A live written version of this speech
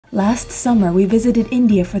Last summer, we visited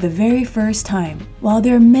India for the very first time. While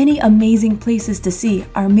there are many amazing places to see,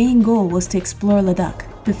 our main goal was to explore Ladakh.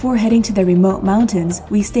 Before heading to the remote mountains,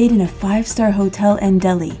 we stayed in a 5-star hotel in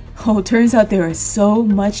Delhi. Oh, turns out there is so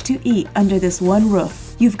much to eat under this one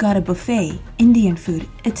roof. You've got a buffet, Indian food,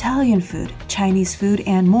 Italian food, Chinese food,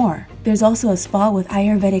 and more. There's also a spa with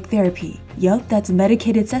Ayurvedic therapy. Yup, that's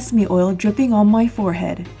medicated sesame oil dripping on my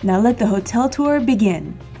forehead. Now let the hotel tour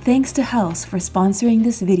begin. Thanks to House for sponsoring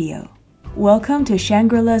this video. Welcome to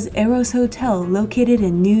Shangri-La's Eros Hotel located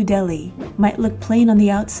in New Delhi. Might look plain on the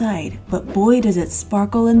outside, but boy does it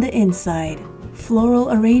sparkle in the inside.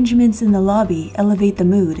 Floral arrangements in the lobby elevate the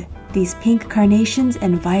mood. These pink carnations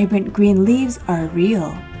and vibrant green leaves are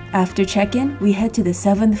real. After check-in, we head to the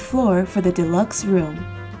 7th floor for the deluxe room.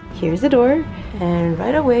 Here's the door, and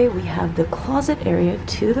right away we have the closet area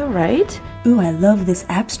to the right. Ooh, I love this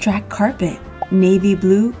abstract carpet. Navy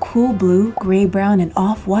blue, cool blue, gray brown, and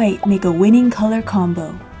off-white make a winning color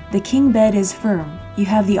combo. The king bed is firm. You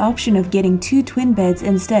have the option of getting 2 twin beds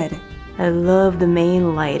instead. I love the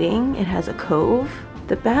main lighting. It has a cove.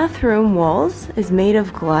 The bathroom walls is made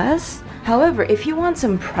of glass. However, if you want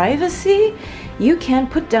some privacy, you can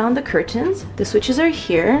put down the curtains. The switches are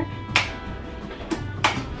here.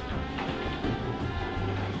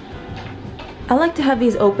 I like to have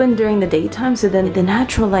these open during the daytime so then the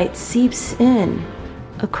natural light seeps in.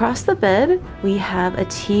 Across the bed, we have a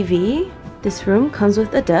TV. This room comes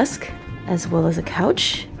with a desk, as well as a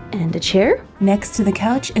couch and a chair. Next to the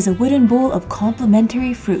couch is a wooden bowl of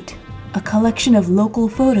complimentary fruit. A collection of local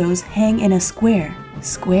photos hang in a square.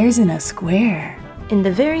 Squares in a square. In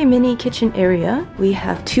the very mini kitchen area, we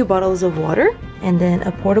have 2 bottles of water and then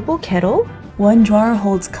a portable kettle. One drawer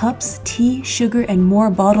holds cups, tea, sugar, and more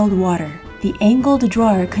bottled water. The angled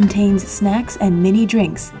drawer contains snacks and mini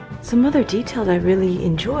drinks. Some other details I really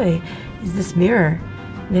enjoy is this mirror.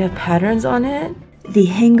 They have patterns on it. The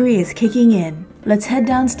hangry is kicking in. Let's head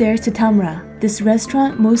downstairs to Tamra. This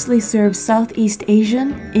restaurant mostly serves Southeast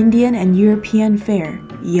Asian, Indian, and European fare.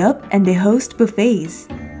 Yup, and they host buffets.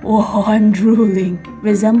 Oh, I'm drooling.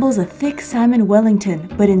 Resembles a thick salmon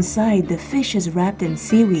Wellington, but inside the fish is wrapped in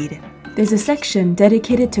seaweed. There's a section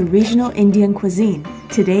dedicated to regional Indian cuisine.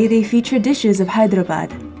 Today they feature dishes of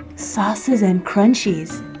Hyderabad, sauces and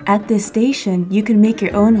crunchies. At this station, you can make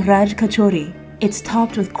your own Raj Kachori. It's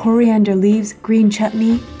topped with coriander leaves, green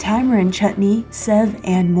chutney, tamarind chutney, sev,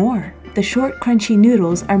 and more. The short crunchy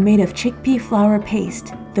noodles are made of chickpea flour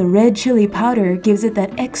paste. The red chili powder gives it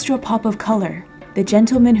that extra pop of color. The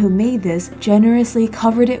gentleman who made this generously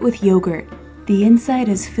covered it with yogurt. The inside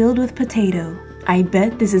is filled with potato. I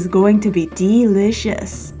bet this is going to be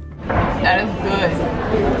delicious. That is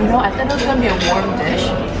good. You know, I thought it was going to be a warm dish,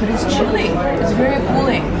 but it's chilly. It's very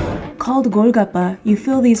cooling. Called golgappa, you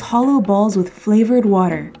fill these hollow balls with flavored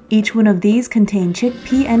water. Each one of these contain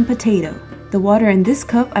chickpea and potato. The water in this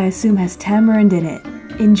cup I assume has tamarind in it.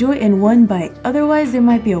 Enjoy in one bite, otherwise there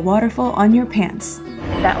might be a waterfall on your pants.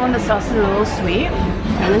 That one, the sauce is a little sweet.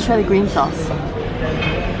 Now let's try the green sauce.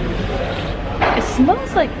 It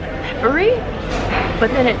smells like peppery, but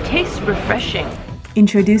then it tastes refreshing.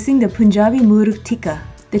 Introducing the Punjabi Murug Tikka.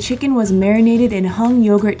 The chicken was marinated in hung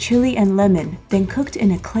yogurt, chili, and lemon, then cooked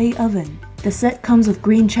in a clay oven. The set comes with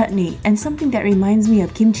green chutney and something that reminds me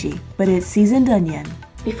of kimchi, but it's seasoned onion.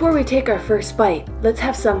 Before we take our first bite, let's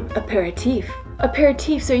have some aperitif.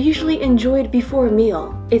 Aperitifs are usually enjoyed before a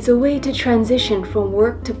meal. It's a way to transition from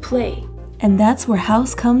work to play. And that's where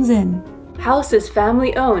House comes in. House is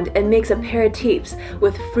family owned and makes aperitifs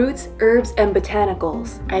with fruits, herbs, and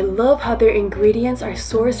botanicals. I love how their ingredients are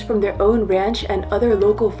sourced from their own ranch and other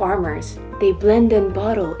local farmers. They blend and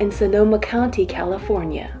bottle in Sonoma County,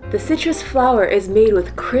 California. The citrus flower is made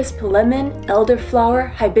with crisp lemon, elderflower,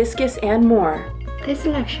 hibiscus, and more. Tastes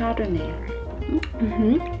like Chardonnay.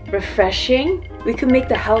 Refreshing. We could make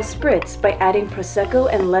the house spritz by adding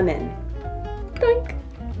Prosecco and lemon. Doink.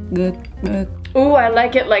 Good. Ooh, I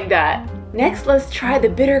like it like that. Next, let's try the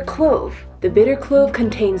bitter clove. The bitter clove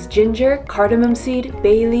contains ginger, cardamom seed,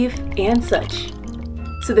 bay leaf, and such.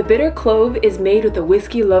 So the bitter clove is made with a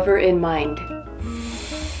whiskey lover in mind.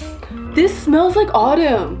 This smells like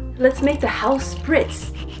autumn. Let's make the house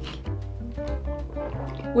spritz.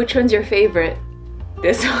 Which one's your favorite?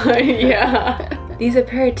 This one, yeah. These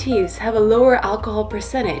aperitifs have a lower alcohol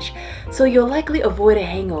percentage, so you'll likely avoid a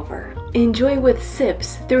hangover. Enjoy with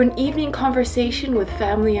sips through an evening conversation with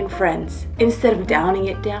family and friends. Instead of downing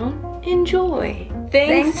it down, enjoy.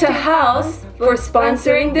 Thanks to House for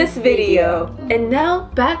sponsoring this video. And now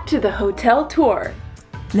back to the hotel tour.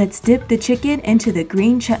 Let's dip the chicken into the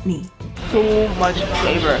green chutney. So much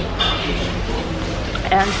flavor.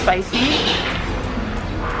 And spicy.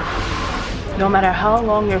 No matter how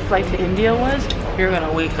long your flight to India was, you're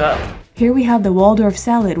gonna wake up. Here we have the Waldorf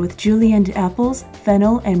salad with julienne apples,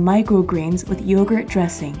 fennel, and microgreens with yogurt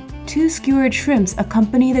dressing. 2 skewered shrimps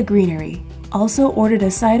accompany the greenery. Also ordered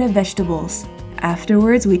a side of vegetables.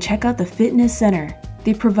 Afterwards, we check out the fitness center.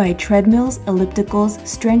 They provide treadmills, ellipticals,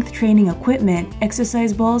 strength training equipment,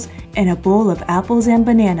 exercise balls, and a bowl of apples and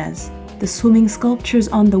bananas. The swimming sculptures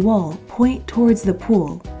on the wall point towards the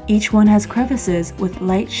pool. Each one has crevices with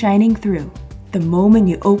light shining through. The moment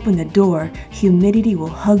you open the door, humidity will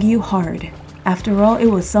hug you hard. After all, it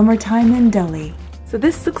was summertime in Delhi. So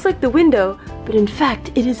this looks like the window, but in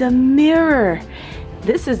fact, it is a mirror.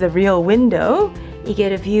 This is the real window. You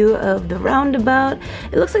get a view of the roundabout.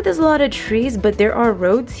 It looks like there's a lot of trees, but there are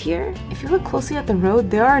roads here. If you look closely at the road,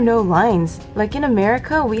 there are no lines. Like in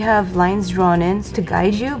America, we have lines drawn in to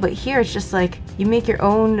guide you, but here it's just like you make your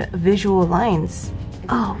own visual lines.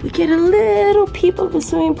 Oh, we get a little peep of the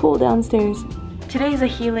swimming pool downstairs. Today's a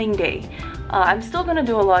healing day. I'm still gonna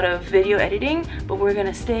do a lot of video editing, but we're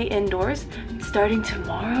gonna stay indoors. Starting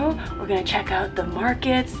tomorrow, we're gonna check out the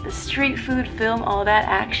markets, the street food, film all that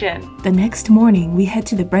action. The next morning, we head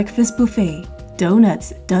to the breakfast buffet.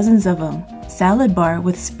 Donuts, dozens of them. Salad bar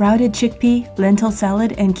with sprouted chickpea, lentil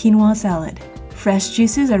salad, and quinoa salad. Fresh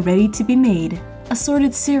juices are ready to be made.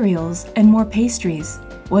 Assorted cereals, and more pastries.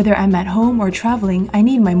 Whether I'm at home or traveling, I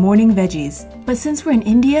need my morning veggies. But since we're in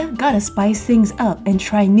India, gotta spice things up and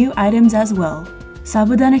try new items as well.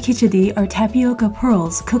 Sabudana khichdi are tapioca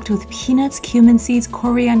pearls cooked with peanuts, cumin seeds,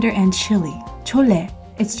 coriander, and chili. Chole,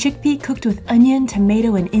 it's chickpea cooked with onion,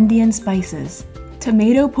 tomato, and Indian spices.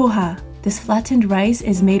 Tomato poha, this flattened rice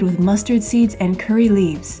is made with mustard seeds and curry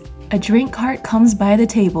leaves. A drink cart comes by the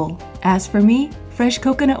table. As for me, fresh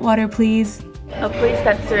coconut water please. A place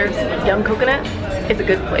that serves young coconut is a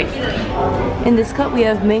good place. In this cup we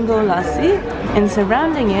have mango lassi, and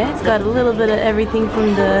surrounding it, it's got a little bit of everything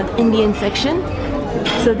from the Indian section.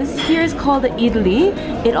 So this here is called the idli.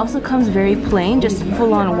 It also comes very plain, just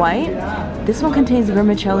full on white. This one contains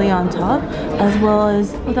vermicelli on top, as well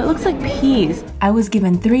as, oh, that looks like peas. I was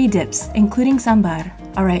given 3 dips, including sambar.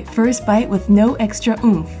 Alright, first bite with no extra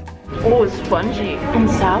oomph. Oh, it's spongy and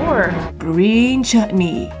sour. Green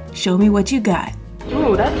chutney. Show me what you got.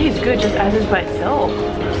 Ooh, that tastes good just as is by itself.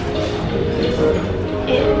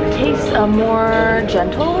 It tastes more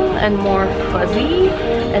gentle and more fuzzy,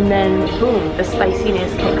 and then boom, the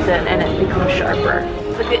spiciness kicks in and it becomes sharper.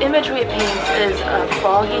 Like the imagery it paints is a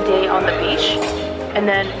foggy day on the beach, and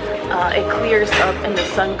then it clears up and the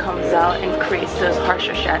sun comes out and creates those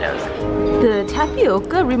harsher shadows. The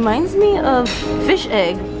tapioca reminds me of fish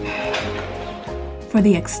egg. For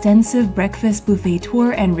the extensive breakfast buffet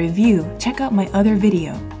tour and review, check out my other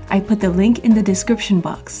video. I put the link in the description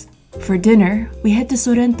box. For dinner, we head to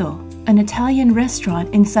Sorrento, an Italian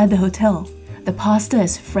restaurant inside the hotel. The pasta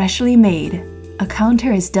is freshly made. A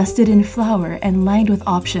counter is dusted in flour and lined with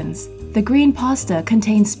options. The green pasta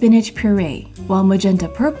contains spinach puree, while magenta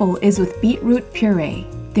purple is with beetroot puree.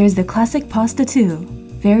 There's the classic pasta too.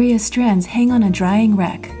 Various strands hang on a drying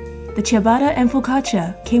rack. The ciabatta and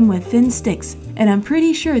focaccia came with thin sticks, and I'm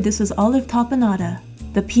pretty sure this was olive tapenata.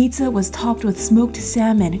 The pizza was topped with smoked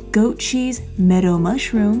salmon, goat cheese, meadow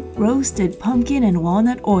mushroom, roasted pumpkin, and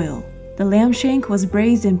walnut oil. The lamb shank was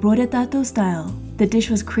braised in brodettato style. The dish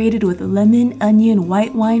was created with lemon, onion,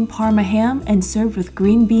 white wine, parma ham, and served with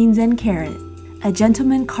green beans and carrot. A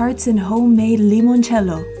gentleman carts in homemade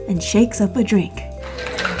limoncello and shakes up a drink.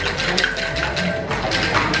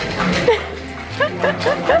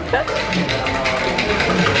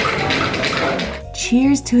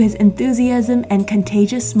 Cheers to his enthusiasm and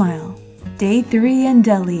contagious smile. Day 3 in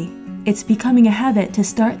Delhi. It's becoming a habit to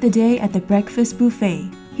start the day at the breakfast buffet.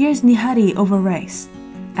 Here's nihari over rice.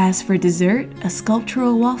 As for dessert, a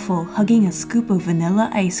sculptural waffle hugging a scoop of vanilla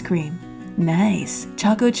ice cream. Nice!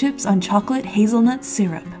 Choco chips on chocolate hazelnut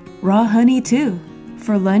syrup. Raw honey too.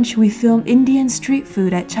 For lunch, we filmed Indian street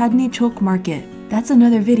food at Chandni Chowk Market. That's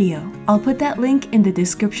another video. I'll put that link in the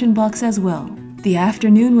description box as well. The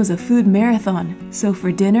afternoon was a food marathon, so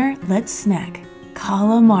for dinner, let's snack.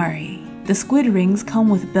 Calamari. The squid rings come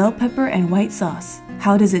with bell pepper and white sauce.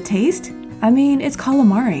 How does it taste? I mean, it's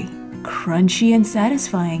calamari. Crunchy and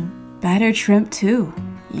satisfying. Battered shrimp too.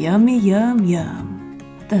 Yummy yum yum.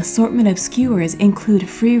 The assortment of skewers include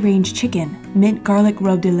free-range chicken, mint garlic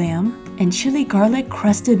rubbed lamb, and chili garlic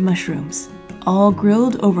crusted mushrooms, all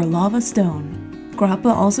grilled over lava stone. Grappa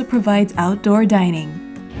also provides outdoor dining.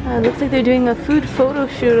 Looks like they're doing a food photo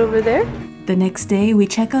shoot over there. The next day, we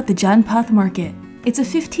check out the Janpath market. It's a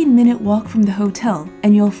 15-minute walk from the hotel,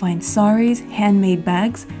 and you'll find saris, handmade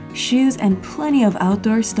bags, shoes, and plenty of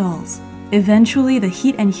outdoor stalls. Eventually, the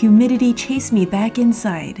heat and humidity chased me back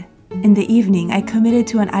inside. In the evening, I committed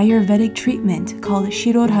to an Ayurvedic treatment called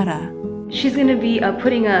Shirodhara. She's gonna be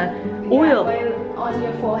putting a oil on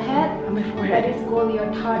your forehead. On my forehead. That is called your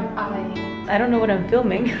third eye. I don't know what I'm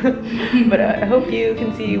filming, but I hope you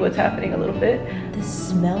can see what's happening a little bit. The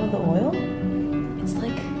smell of the oil, it's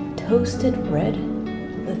like toasted bread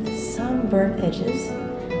with some burnt edges.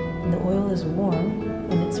 And the oil is warm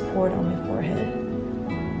when it's poured on my forehead.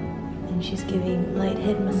 And she's giving light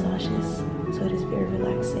head massages, so it is very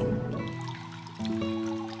relaxing.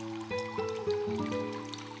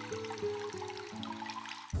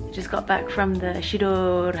 Just got back from the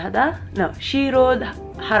Shirodhara.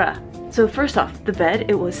 So first off, the bed,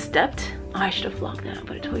 it was stepped. Oh, I should have vlogged that,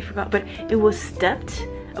 but I totally forgot. But it was stepped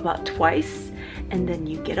about twice, and then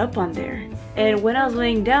you get up on there. And when I was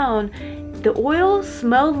laying down, the oil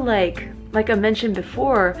smelled like I mentioned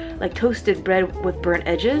before, like toasted bread with burnt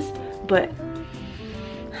edges. But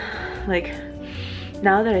like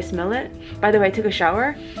now that I smell it, by the way, I took a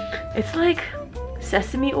shower. It's like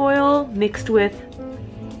sesame oil mixed with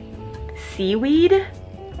seaweed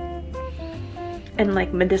and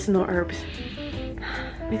like medicinal herbs.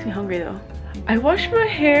 Makes me hungry though. I washed my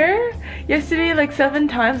hair yesterday like 7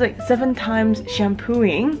 times, like 7 times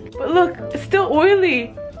shampooing. But look, it's still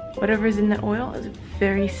oily. Whatever's in the oil is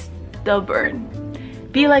very stubborn.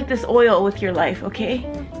 Be like this oil with your life, okay?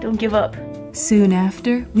 Don't give up. Soon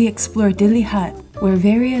after, we explored Delhi Hut, where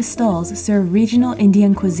various stalls serve regional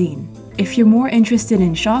Indian cuisine. If you're more interested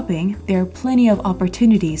in shopping, there are plenty of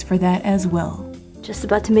opportunities for that as well. Just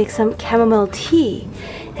about to make some chamomile tea,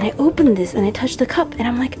 and I opened this and I touched the cup and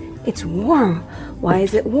I'm like, it's warm. Why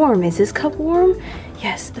is it warm? Is this cup warm?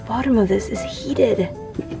 Yes, the bottom of this is heated.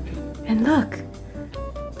 And look,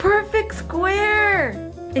 perfect square.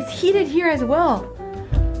 It's heated here as well,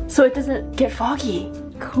 so it doesn't get foggy.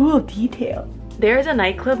 Cool detail. There's a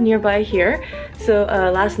nightclub nearby here, so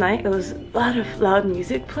last night it was a lot of loud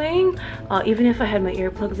music playing. Even if I had my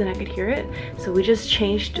earplugs in, I could hear it. So we just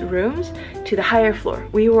changed rooms to the higher floor.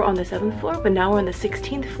 We were on the 7th floor, but now we're on the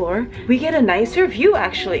 16th floor. We get a nicer view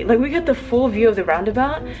actually. Like we get the full view of the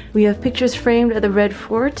roundabout. We have pictures framed at the Red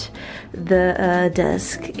Fort, the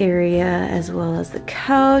desk area, as well as the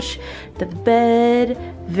couch, the bed.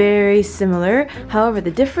 Very similar. However, the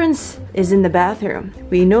difference is in the bathroom.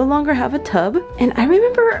 We no longer have a tub. And I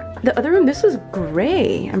remember the other room, this was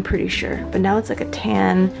gray, I'm pretty sure. But now it's like a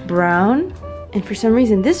tan brown. And for some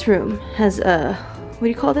reason, this room has a, what do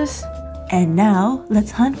you call this? And now,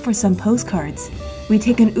 let's hunt for some postcards. We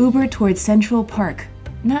take an Uber towards Central Park.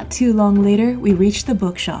 Not too long later, we reach the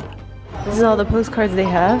bookshop. This is all the postcards they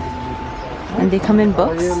have. And they come in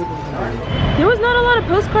books. There was not a lot of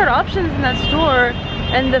postcard options in that store.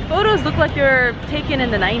 And the photos look like they're taken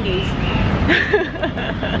in the 90s.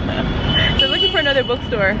 So looking for another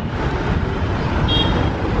bookstore.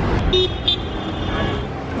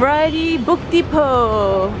 Variety Book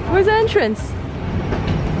Depot. Where's the entrance?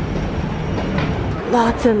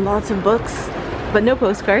 Lots and lots of books, but no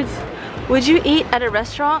postcards. Would you eat at a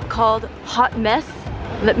restaurant called Hot Mess?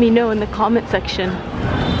 Let me know in the comment section.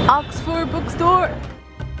 Oxford Bookstore.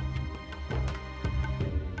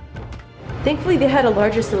 Thankfully, they had a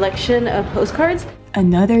larger selection of postcards.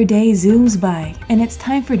 Another day zooms by, and it's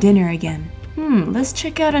time for dinner again. Let's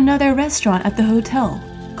check out another restaurant at the hotel.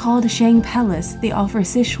 Called Shang Palace, they offer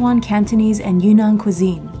Sichuan, Cantonese, and Yunnan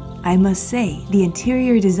cuisine. I must say, the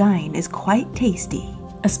interior design is quite tasty.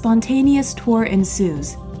 A spontaneous tour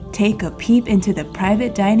ensues. Take a peep into the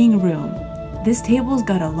private dining room. This table's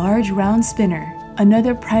got a large round spinner.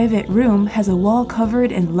 Another private room has a wall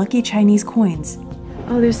covered in lucky Chinese coins.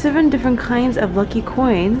 Oh, there's 7 different kinds of lucky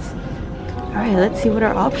coins. Alright, let's see what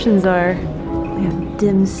our options are. We have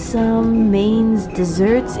dim sum, mains,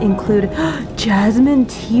 desserts include jasmine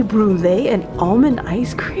tea brulee and almond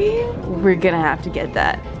ice cream? We're gonna have to get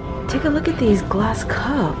that. Take a look at these glass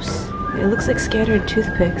cups. It looks like scattered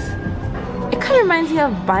toothpicks. It kind of reminds me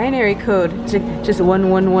of binary code. Just 1,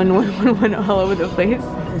 1, 1, 1, 1, 1 all over the place.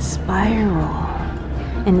 The spiral.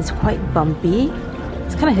 And it's quite bumpy.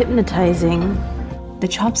 It's kind of hypnotizing. The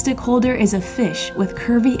chopstick holder is a fish with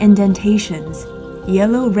curvy indentations.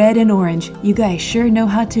 Yellow, red, and orange, you guys sure know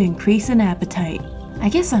how to increase an appetite. I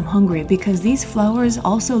guess I'm hungry because these flowers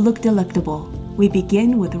also look delectable. We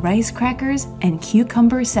begin with rice crackers and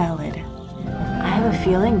cucumber salad. I have a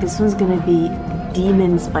feeling this one's gonna be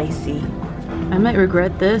demon spicy. I might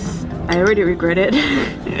regret this. I already regret it.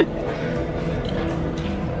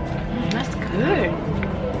 That's good.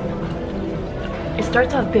 It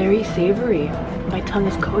starts off very savory. My tongue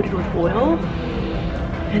is coated with oil,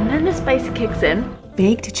 and then the spice kicks in.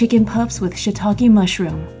 Baked chicken puffs with shiitake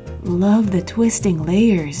mushroom. Love the twisting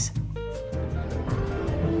layers.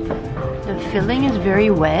 The filling is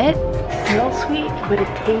very wet, smells sweet, but it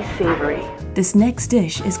tastes savory. This next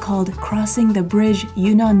dish is called Crossing the Bridge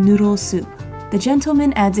Yunnan Noodle Soup. The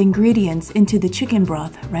gentleman adds ingredients into the chicken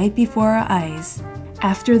broth right before our eyes.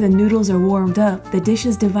 After the noodles are warmed up, the dish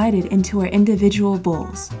is divided into our individual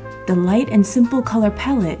bowls. The light and simple color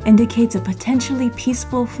palette indicates a potentially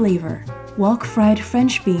peaceful flavor. Wok-fried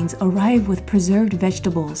French beans arrive with preserved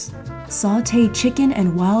vegetables. Sautéed chicken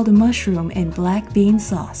and wild mushroom in black bean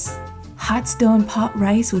sauce. Hot stone pot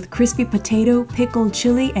rice with crispy potato, pickled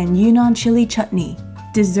chili, and Yunnan chili chutney.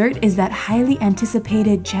 Dessert is that highly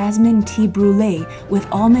anticipated jasmine tea brulee with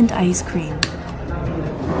almond ice cream.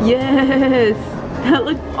 Yes! That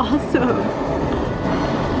looks awesome!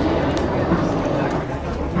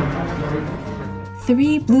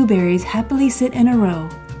 3 blueberries happily sit in a row,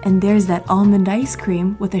 and there's that almond ice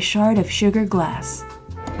cream with a shard of sugar glass.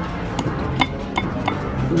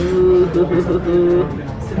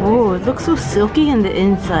 Oh, it looks so silky in the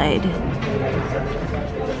inside.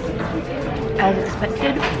 As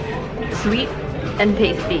expected, sweet and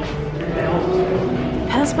pasty.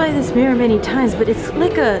 Passed by this mirror many times, but it's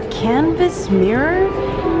like a canvas mirror.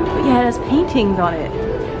 But yeah, it has paintings on it.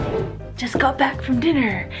 Just got back from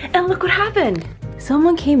dinner, and look what happened.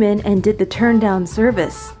 Someone came in and did the turn down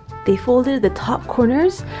service. They folded the top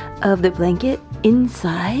corners of the blanket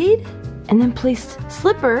inside and then placed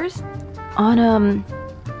slippers on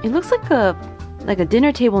it looks like a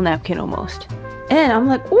dinner table napkin almost. And I'm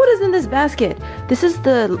like, what is in this basket? This is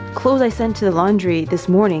the clothes I sent to the laundry this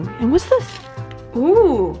morning. And what's this?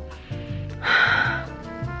 Ooh.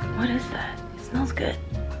 What is that? It smells good.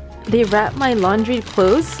 They wrap my laundry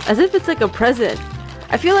clothes as if it's like a present.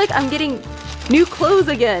 I feel like I'm getting new clothes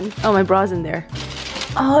again. Oh, my bra's in there.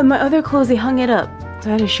 Oh, and my other clothes, they hung it up. So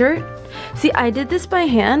I had a shirt. See, I did this by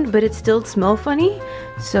hand, but it still smelled funny.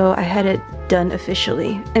 So I had it done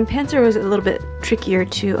officially. And pants are always a little bit trickier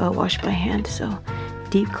to wash by hand. So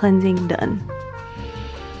deep cleansing done.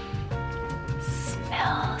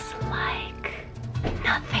 Smells like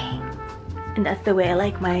nothing. And that's the way I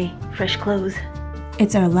like my fresh clothes.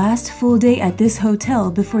 It's our last full day at this hotel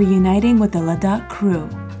before uniting with the Ladakh crew.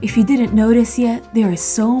 If you didn't notice yet, there is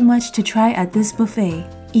so much to try at this buffet.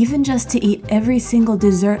 Even just to eat every single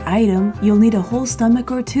dessert item, you'll need a whole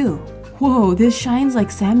stomach or two. Whoa, this shines like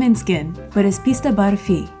salmon skin, but it's pista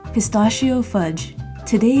barfi, pistachio fudge.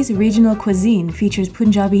 Today's regional cuisine features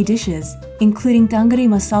Punjabi dishes, including tangri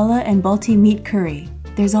masala and balti meat curry.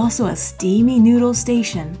 There's also a steamy noodle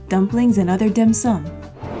station, dumplings, and other dim sum.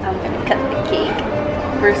 I'm gonna cut the cake.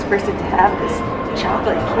 First person to have this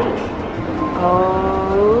chocolate cake.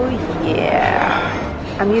 Oh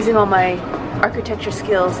yeah. I'm using all my architecture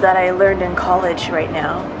skills that I learned in college right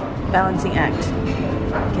now. Balancing act.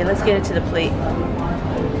 Okay, let's get it to the plate.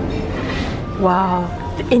 Wow,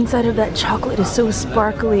 the inside of that chocolate is so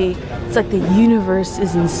sparkly. It's like the universe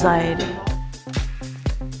is inside.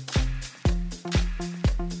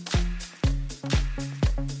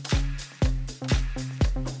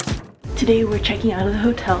 Today we're checking out of the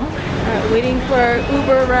hotel. Alright, waiting for our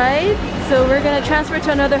Uber ride. So we're gonna transfer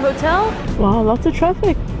to another hotel. Wow, lots of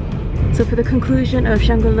traffic. So for the conclusion of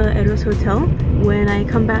Shangri-La Eros Hotel, when I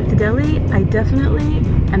come back to Delhi, I definitely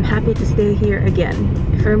am happy to stay here again.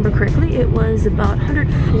 If I remember correctly, it was about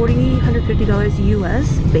 $140, $150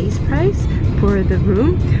 US base price for the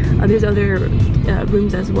room. There's other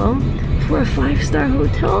rooms as well. For a 5-star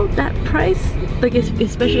hotel, that price, like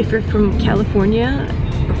especially if you're from California,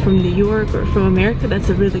 or from New York, or from America, that's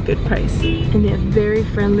a really good price. And they have very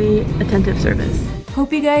friendly, attentive service.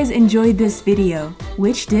 Hope you guys enjoyed this video.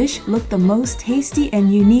 Which dish looked the most tasty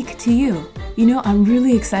and unique to you? You know, I'm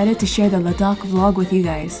really excited to share the Ladakh vlog with you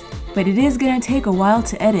guys, but it is gonna take a while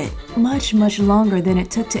to edit, much longer than it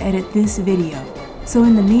took to edit this video. So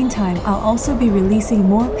in the meantime, I'll also be releasing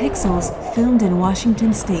more pixels filmed in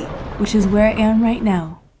Washington State, which is where I am right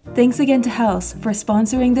now. Thanks again to House for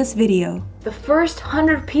sponsoring this video. The first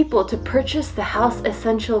 100 people to purchase the House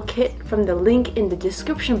Essential Kit from the link in the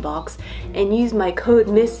description box and use my code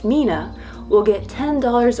MissMina will get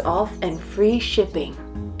 $10 off and free shipping.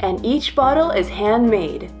 And each bottle is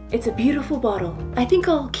handmade. It's a beautiful bottle. I think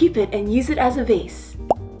I'll keep it and use it as a vase.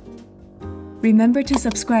 Remember to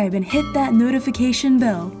subscribe and hit that notification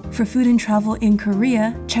bell. For food and travel in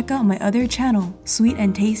Korea, check out my other channel, Sweet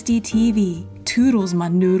and Tasty TV. Toodles, my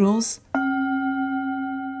noodles.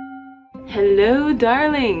 Hello,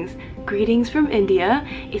 darlings. Greetings from India.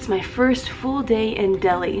 It's my first full day in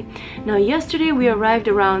Delhi. Now yesterday we arrived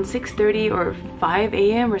around 6:30 or 5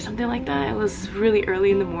 a.m. or something like that. It was really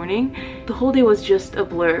early in the morning. The whole day was just a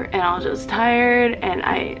blur and I was just tired and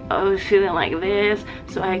I was feeling like this.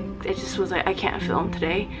 So I just was like, I can't film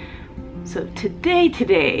today. So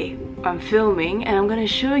today I'm filming and I'm gonna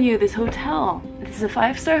show you this hotel. This is a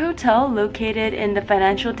 5-star hotel located in the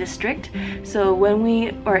financial district. So when we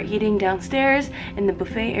are eating downstairs in the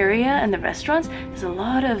buffet area and the restaurants, there's a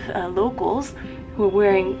lot of locals who are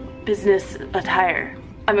wearing business attire.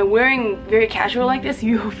 I mean, wearing very casual like this,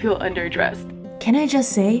 you will feel underdressed. Can I just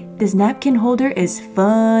say, this napkin holder is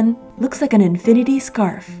fun. Looks like an infinity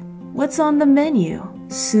scarf. What's on the menu?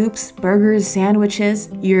 Soups, burgers, sandwiches,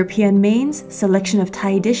 European mains, selection of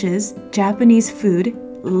Thai dishes, Japanese food,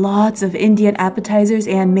 lots of Indian appetizers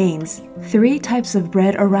and mains. 3 types of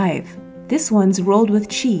bread arrive. This one's rolled with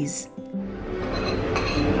cheese.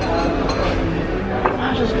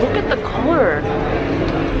 Wow, just look at the color.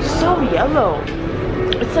 So yellow.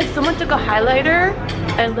 It's like someone took a highlighter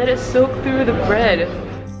and let it soak through the bread.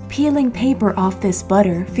 Peeling paper off this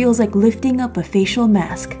butter feels like lifting up a facial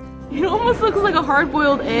mask. It almost looks like a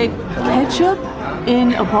hard-boiled egg. Ketchup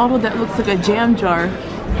in a bottle that looks like a jam jar.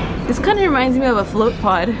 This kind of reminds me of a float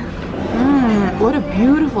pod. What a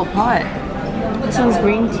beautiful pot. This one's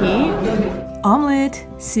green tea. Omelette,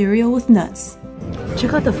 cereal with nuts.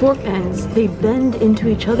 Check out the fork ends. They bend into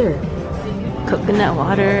each other. Coconut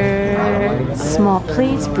water, small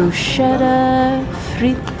plates, bruschetta,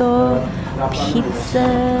 frito,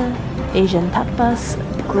 pizza, Asian tapas,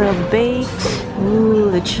 grilled baked. Ooh,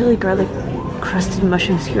 the chili garlic crusted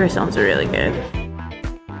mushroom skewer sounds really good.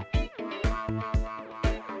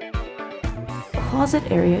 Closet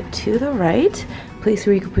area to the right, place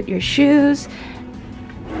where you can put your shoes,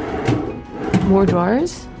 more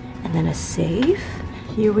drawers, and then a safe.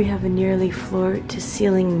 Here we have a nearly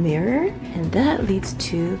floor-to-ceiling mirror, and that leads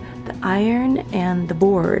to the iron and the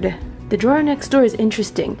board. The drawer next door is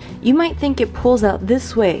interesting. You might think it pulls out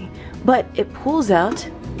this way, but it pulls out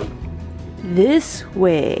this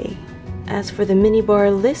way. As for the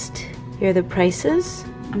minibar list, here are the prices.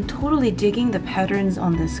 I'm totally digging the patterns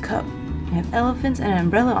on this cup. We have elephants and an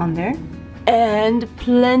umbrella on there. And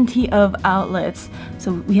plenty of outlets.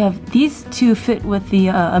 So we have these 2 fit with the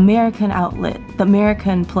American outlet, the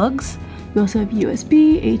American plugs. We also have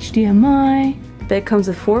USB, HDMI. Bed comes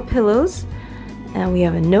with 4 pillows. And we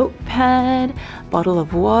have a notepad, bottle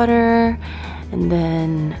of water, and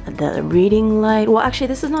then the reading light. Well, actually,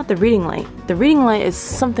 this is not the reading light. The reading light is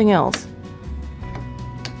something else.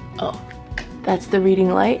 Oh, that's the reading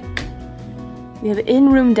light. We have an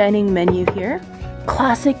in-room dining menu here.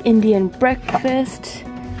 Classic Indian breakfast.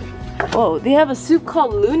 Oh, they have a soup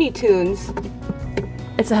called Looney Tunes.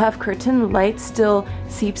 It's a half curtain. Light still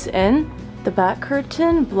seeps in. The back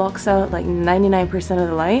curtain blocks out like 99% of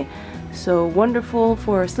the light. So wonderful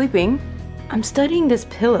for sleeping. I'm studying this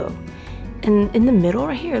pillow. And in the middle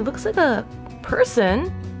right here, it looks like a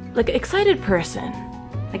person. Like an excited person.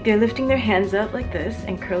 Like they're lifting their hands up like this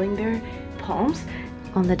and curling their palms.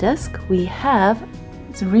 On the desk, we have,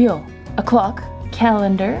 it's real, a clock,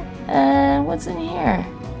 calendar, and what's in here?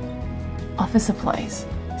 Office supplies.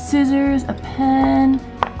 Scissors, a pen,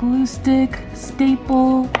 glue stick,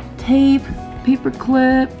 staple, tape, paper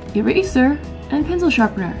clip, eraser, and pencil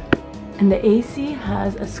sharpener. And the AC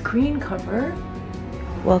has a screen cover.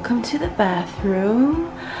 Welcome to the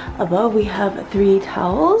bathroom. Above we have 3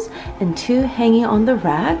 towels and 2 hanging on the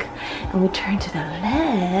rack. And we turn to the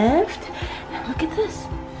left. And look at this.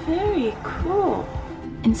 Very cool.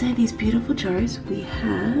 Inside these beautiful jars we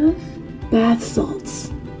have bath salts.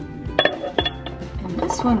 In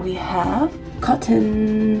this one we have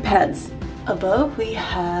cotton pads. Above we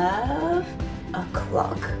have a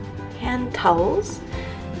clock. Hand towels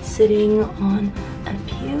sitting on a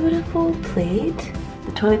beautiful plate.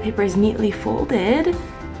 The toilet paper is neatly folded.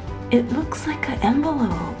 It looks like an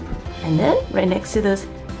envelope. And then right next to those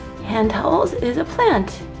hand towels is a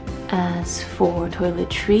plant. As for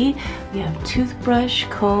toiletry, we have toothbrush,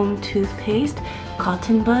 comb, toothpaste,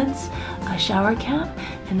 cotton buds, a shower cap,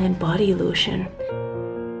 and then body lotion.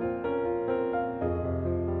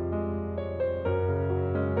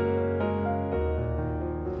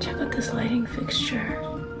 Check out this lighting fixture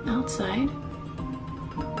outside.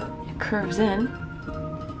 It curves in.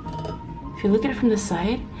 If you look at it from the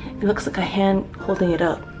side, it looks like a hand holding it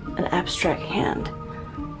up, an abstract hand.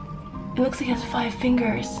 It looks like it has 5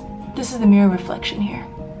 fingers. This is the mirror reflection here.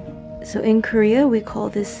 So in Korea, we call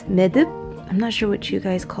this medip. I'm not sure what you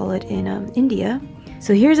guys call it in India.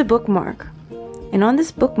 So here's a bookmark. And on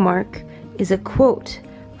this bookmark is a quote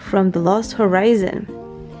from The Lost Horizon.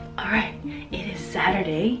 All right,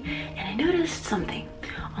 Saturday, and I noticed something.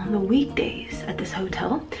 On the weekdays at this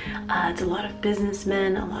hotel, it's a lot of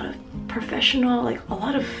businessmen, a lot of professional, like a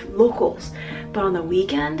lot of locals. But on the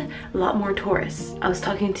weekend, a lot more tourists. I was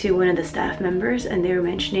talking to one of the staff members and they were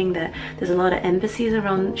mentioning that there's a lot of embassies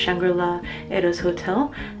around Shangri-La Eros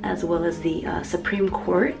Hotel, as well as the Supreme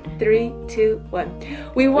Court. 3, 2,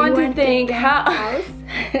 1. We want to thank House.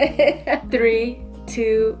 3,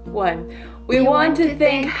 2, 1. We want to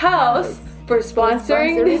thank House for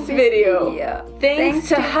sponsoring this video. Thanks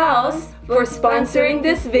to House for sponsoring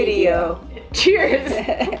this video. Cheers!